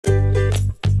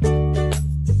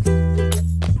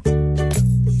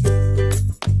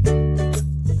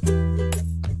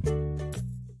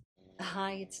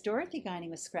Dorothy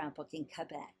guiding with Scrapbooking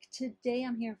Quebec. Today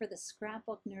I'm here for the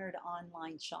Scrapbook Nerd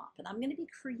Online Shop, and I'm going to be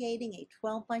creating a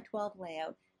 12 by 12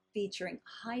 layout featuring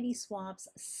Heidi Swapp's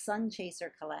Sun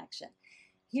Chaser collection.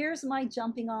 Here's my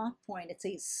jumping off point. It's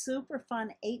a super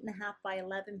fun 8.5 by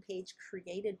 11 page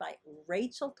created by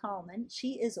Rachel Tallman.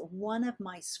 She is one of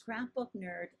my Scrapbook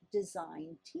Nerd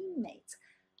design teammates.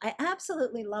 I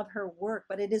absolutely love her work,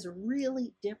 but it is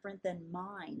really different than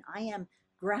mine. I am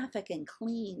graphic and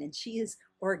clean, and she is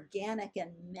organic and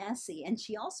messy, and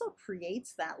she also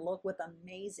creates that look with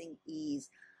amazing ease.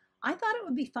 I thought it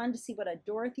would be fun to see what a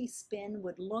Dorothy spin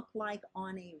would look like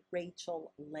on a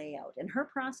Rachel layout, and her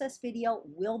process video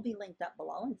will be linked up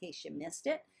below in case you missed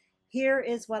it. Here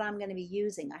is what I'm going to be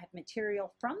using. I have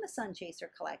material from the Sun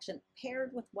Chaser collection paired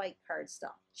with white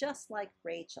cardstock, just like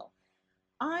Rachel.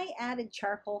 I added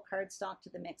charcoal cardstock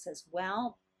to the mix as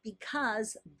well,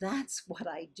 because that's what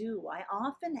I do. I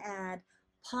often add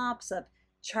pops of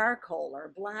charcoal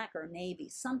or black or navy,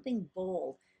 something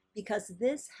bold, because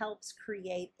this helps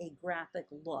create a graphic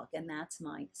look, and that's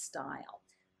my style.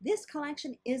 This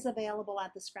collection is available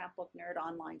at the Scrapbook Nerd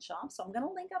Online Shop, so I'm going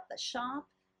to link up the shop,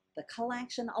 the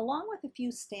collection, along with a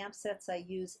few stamp sets I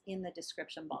use in the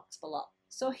description box below.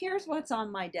 So here's what's on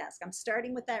my desk. I'm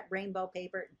starting with that rainbow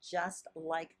paper, just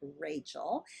like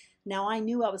Rachel. Now I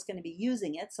knew I was going to be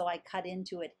using it, so I cut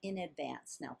into it in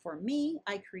advance. Now for me,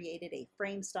 I created a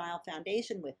frame style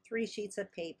foundation with 3 sheets of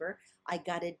paper. I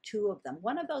gutted 2 of them.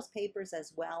 One of those papers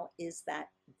as well is that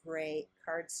gray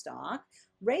cardstock.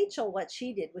 Rachel, what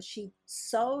she did was she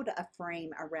sewed a frame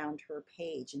around her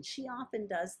page, and she often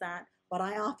does that, but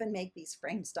I often make these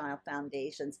frame style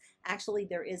foundations. Actually,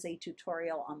 there is a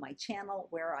tutorial on my channel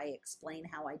where I explain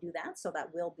how I do that, so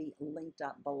that will be linked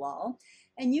up below.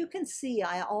 And you can see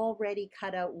I already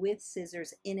cut out with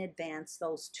scissors in advance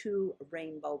those 2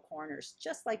 rainbow corners,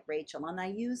 just like Rachel, and I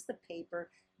used the paper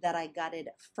that I gutted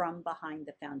from behind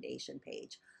the foundation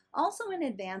page. Also in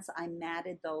advance, I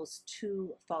matted those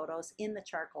 2 photos in the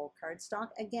charcoal cardstock.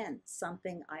 Again,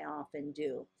 something I often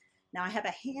do. Now I have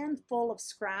a handful of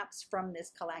scraps from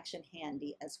this collection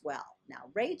handy as well.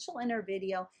 Now Rachel in her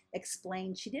video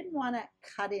explained she didn't want to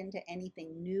cut into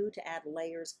anything new to add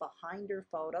layers behind her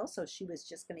photo, so she was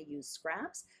just going to use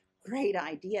scraps. Great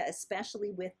idea,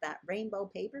 especially with that rainbow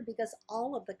paper, because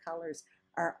all of the colors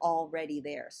are already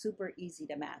there. Super easy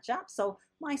to match up. So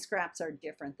my scraps are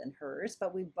different than hers,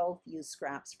 but we both use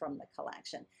scraps from the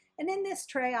collection. And in this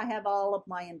tray, I have all of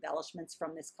my embellishments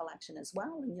from this collection as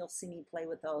well, and you'll see me play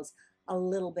with those a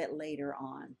little bit later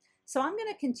on. So I'm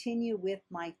going to continue with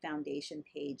my foundation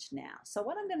page now. So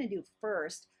what I'm going to do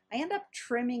first, I end up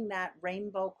trimming that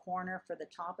rainbow corner for the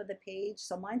top of the page.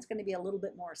 So mine's going to be a little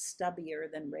bit more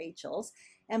stubbier than Rachel's.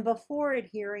 And before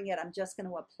adhering it, I'm just going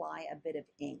to apply a bit of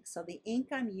ink. So the ink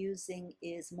I'm using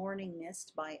is Morning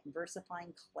Mist by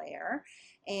VersaFine Claire.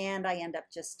 And I end up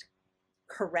just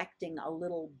correcting a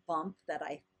little bump that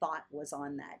I thought was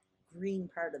on that green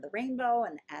part of the rainbow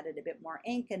and added a bit more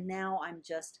ink, and now I'm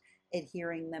just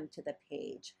adhering them to the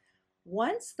page.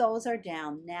 Once those are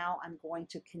down, now I'm going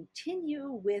to continue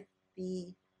with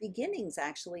the beginnings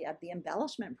actually of the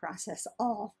embellishment process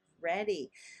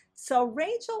already. So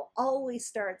Rachel always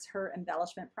starts her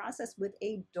embellishment process with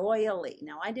a doily.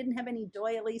 Now I didn't have any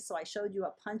doilies, so I showed you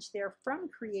a punch there from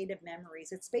Creative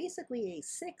Memories. It's basically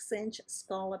a 6-inch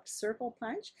scalloped circle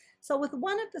punch. So with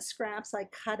one of the scraps, I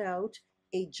cut out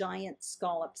a giant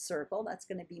scalloped circle. That's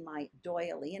going to be my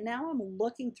doily. And now I'm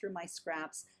looking through my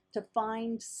scraps to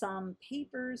find some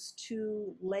papers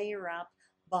to layer up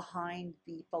behind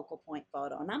the focal point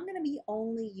photo. And I'm going to be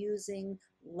only using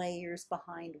layers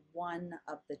behind one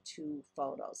of the 2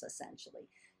 photos essentially.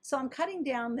 So I'm cutting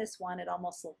down this one. It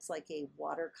almost looks like a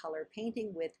watercolor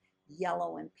painting with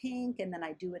yellow and pink, and then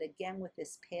I do it again with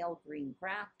this pale green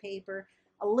graph paper.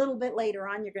 A little bit later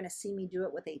on, you're going to see me do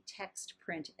it with a text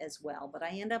print as well, but I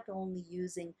end up only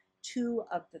using 2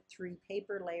 of the 3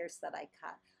 paper layers that I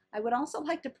cut. I would also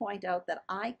like to point out that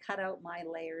I cut out my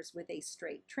layers with a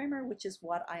straight trimmer, which is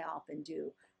what I often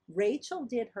do. Rachel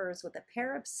did hers with a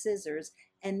pair of scissors,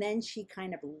 and then she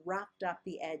kind of roughed up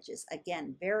the edges.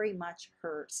 Again, very much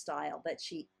her style that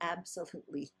she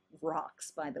absolutely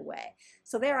rocks, by the way.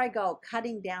 So there I go,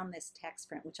 cutting down this text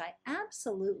print, which I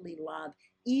absolutely love,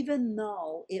 even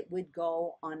though it would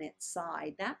go on its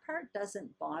side. That part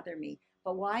doesn't bother me,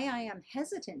 but why I am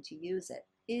hesitant to use it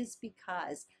is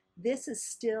because this is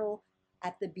still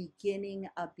at the beginning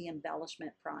of the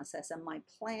embellishment process, and my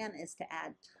plan is to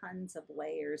add tons of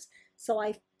layers. So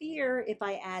I fear if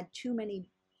I add too many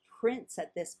prints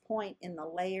at this point in the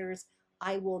layers,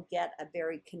 I will get a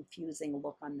very confusing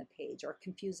look on the page, or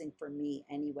confusing for me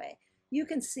anyway. you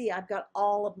can see I've got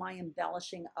all of my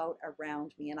embellishing out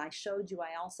around me, and I showed you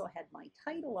I also had my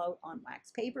title out on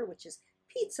wax paper, which is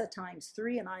pizza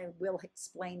 ×3, and I will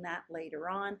explain that later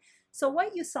on. So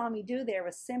what you saw me do there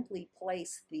was simply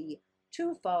place the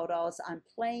two photos. I'm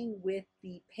playing with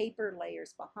the paper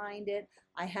layers behind it.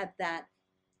 I have that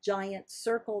giant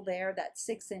circle there, that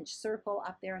 6-inch circle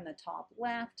up there in the top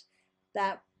left.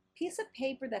 That piece of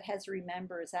paper that has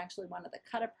Remember is actually one of the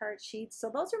cut apart sheets. So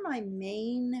those are my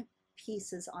main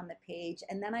pieces on the page,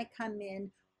 and then I come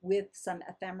in with some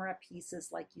ephemera pieces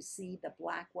like you see the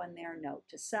black one there, Note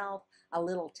to Self, a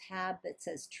little tab that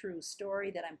says True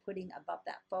Story that I'm putting above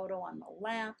that photo on the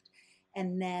left.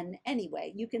 And then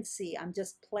anyway, you can see I'm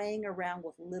just playing around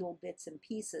with little bits and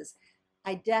pieces.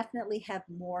 I definitely have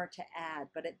more to add,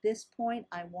 but at this point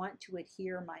I want to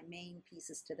adhere my main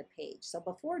pieces to the page. So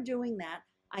before doing that,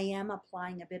 I am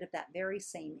applying a bit of that very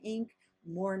same ink,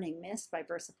 Morning Mist by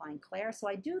VersaFine Clair. So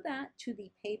I do that to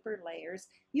the paper layers.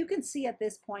 You can see at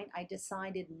this point I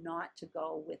decided not to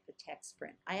go with the text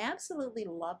print. I absolutely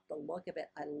love the look of it.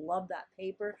 I love that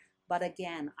paper, but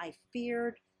again, I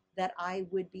feared that I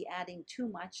would be adding too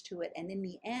much to it, and in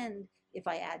the end, if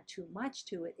I add too much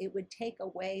to it, it would take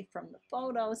away from the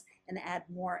photos and add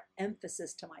more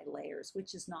emphasis to my layers,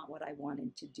 which is not what I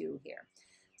wanted to do here.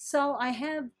 So I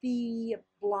have the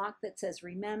block that says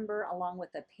Remember along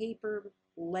with the paper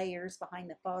layers behind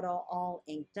the photo all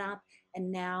inked up,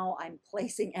 and now I'm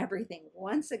placing everything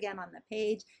once again on the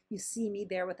page. You see me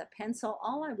there with a pencil.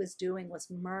 All I was doing was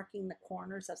marking the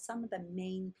corners of some of the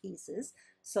main pieces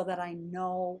so that I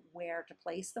know where to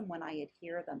place them when I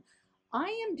adhere them. I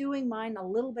am doing mine a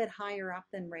little bit higher up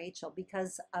than Rachel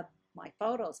because of my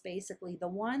photos. Basically, the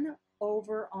one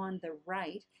over on the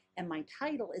right and my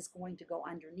title is going to go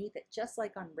underneath it, just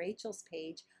like on Rachel's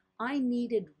page. I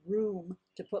needed room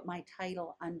to put my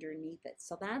title underneath it.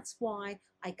 So that's why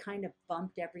I kind of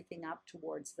bumped everything up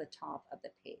towards the top of the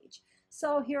page.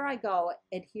 So here I go,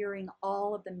 adhering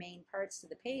all of the main parts to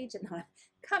the page, and I'm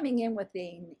coming in with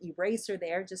an eraser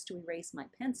there just to erase my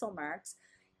pencil marks.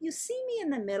 You see me in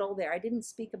the middle there. I didn't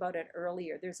speak about it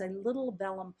earlier. There's a little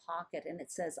vellum pocket and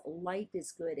it says Life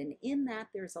is Good, and in that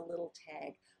there's a little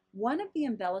tag. One of the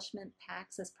embellishment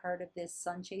packs as part of this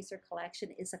Sun Chaser collection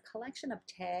is a collection of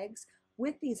tags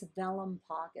with these vellum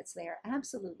pockets. They are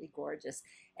absolutely gorgeous.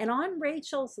 And on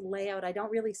Rachel's layout, I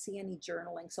don't really see any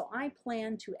journaling, so I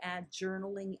plan to add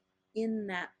journaling in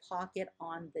that pocket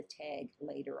on the tag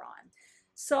later on.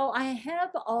 So I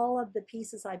have all of the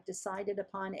pieces I've decided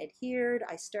upon adhered.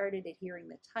 I started adhering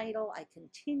the title. I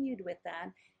continued with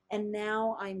that. And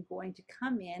now I'm going to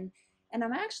come in and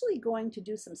I'm actually going to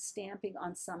do some stamping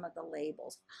on some of the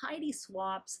labels. Heidi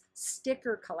Swapp's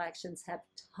sticker collections have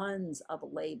tons of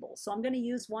labels. So I'm going to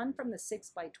use one from the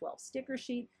 6x12 sticker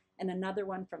sheet and another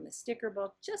one from the sticker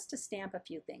book just to stamp a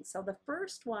few things. So the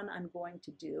first one I'm going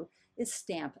to do is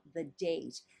stamp the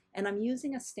date. And I'm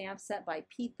using a stamp set by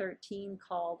P13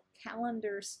 called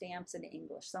Calendar Stamps in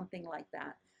English, something like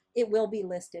that. It will be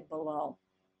listed below.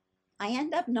 I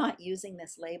end up not using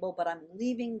this label, but I'm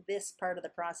leaving this part of the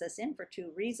process in for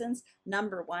two reasons.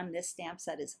 Number one, this stamp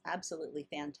set is absolutely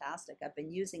fantastic. I've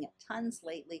been using it tons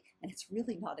lately, and it's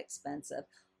really not expensive.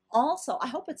 Also, I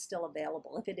hope it's still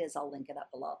available. If it is, I'll link it up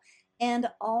below. And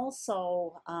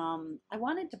also, I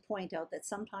wanted to point out that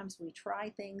sometimes we try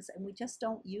things and we just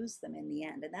don't use them in the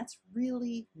end. And that's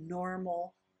really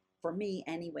normal for me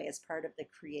anyway, as part of the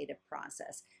creative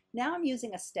process. Now I'm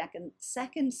using a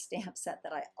second stamp set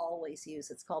that I always use.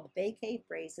 It's called Vacay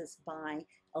Phrases by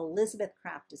Elizabeth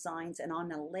Craft Designs. And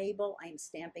on a label, I'm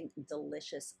stamping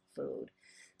delicious food.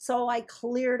 So I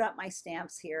cleared up my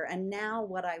stamps here, and now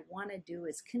what I want to do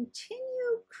is continue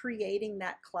creating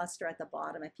that cluster at the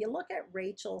bottom. If you look at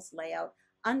Rachel's layout,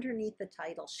 underneath the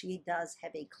title, she does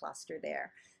have a cluster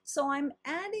there. So I'm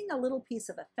adding a little piece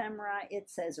of ephemera.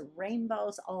 It says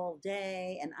Rainbows All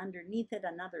Day, and underneath it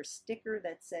another sticker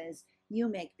that says You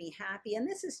Make Me Happy. And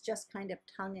this is just kind of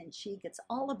tongue-in-cheek. It's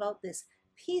all about this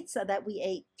pizza that we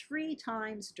ate 3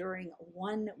 times during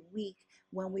 1 week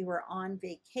when we were on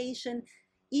vacation.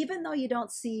 Even though you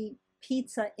don't see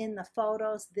pizza in the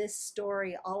photos, this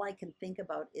story, all I can think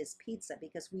about is pizza,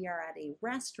 because we are at a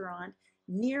restaurant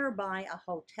nearby a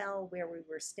hotel where we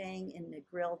were staying in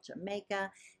Negril, Jamaica,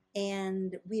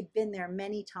 and we've been there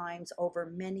many times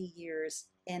over many years,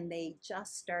 and they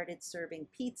just started serving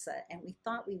pizza, and we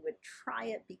thought we would try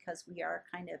it because we are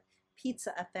kind of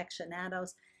pizza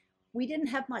aficionados. We didn't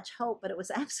have much hope, but it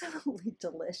was absolutely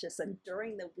delicious. And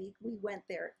during the week, we went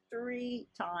there 3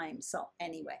 times. So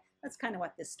anyway, that's kind of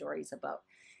what this story is about.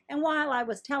 And while I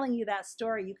was telling you that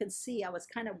story, you can see I was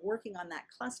kind of working on that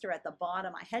cluster at the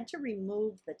bottom. I had to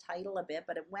remove the title a bit,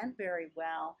 but it went very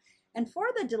well. And for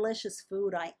the delicious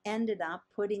food, I ended up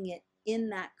putting it in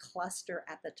that cluster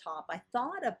at the top. I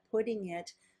thought of putting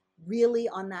it really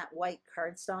on that white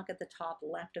cardstock at the top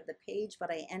left of the page, but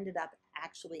I ended up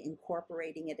actually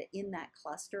incorporating it in that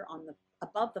cluster on the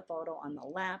above the photo on the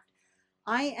left.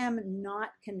 I am not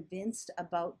convinced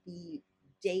about the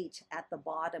date at the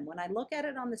bottom. When I look at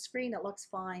it on the screen, it looks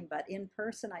fine, but in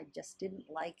person, I just didn't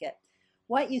like it.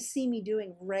 What you see me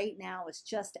doing right now is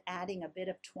just adding a bit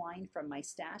of twine from my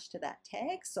stash to that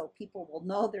tag so people will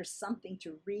know there's something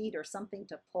to read or something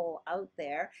to pull out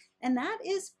there. And that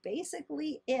is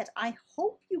basically it. I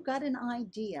hope you got an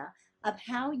idea of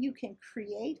how you can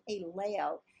create a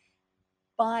layout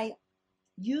by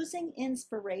using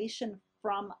inspiration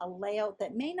from a layout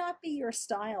that may not be your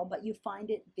style, but you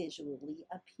find it visually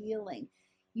appealing.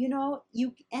 You know,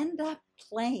 you end up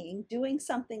doing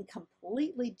something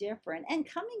completely different and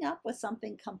coming up with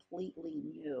something completely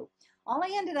new. All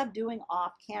I ended up doing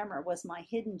off camera was my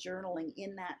hidden journaling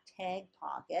in that tag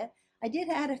pocket. I did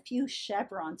add a few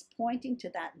chevrons pointing to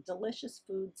that delicious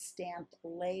food stamped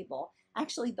label.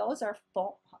 Actually, those are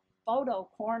photo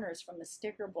corners from the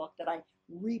sticker book that I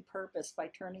repurposed by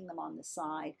turning them on the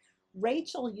side.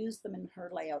 Rachel used them in her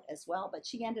layout as well, but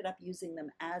she ended up using them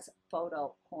as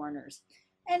photo corners.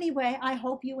 Anyway, I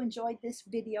hope you enjoyed this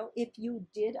video. If you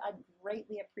did, I'd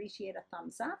greatly appreciate a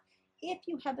thumbs up. If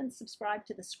you haven't subscribed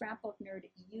to the Scrapbook Nerd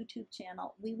YouTube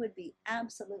channel, we would be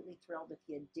absolutely thrilled if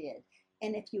you did.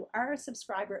 And if you are a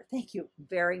subscriber, thank you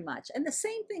very much. And the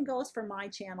same thing goes for my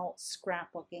channel,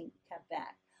 Scrapbooking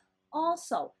Quebec.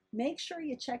 Also, make sure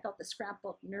you check out the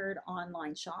Scrapbook Nerd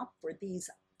Online Shop for these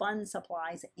fun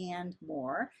supplies and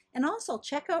more. And also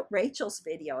check out Rachel's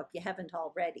video if you haven't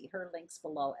already. Her link's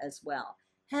below as well.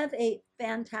 Have a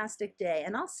fantastic day,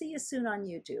 and I'll see you soon on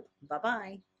YouTube.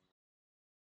 Bye-bye.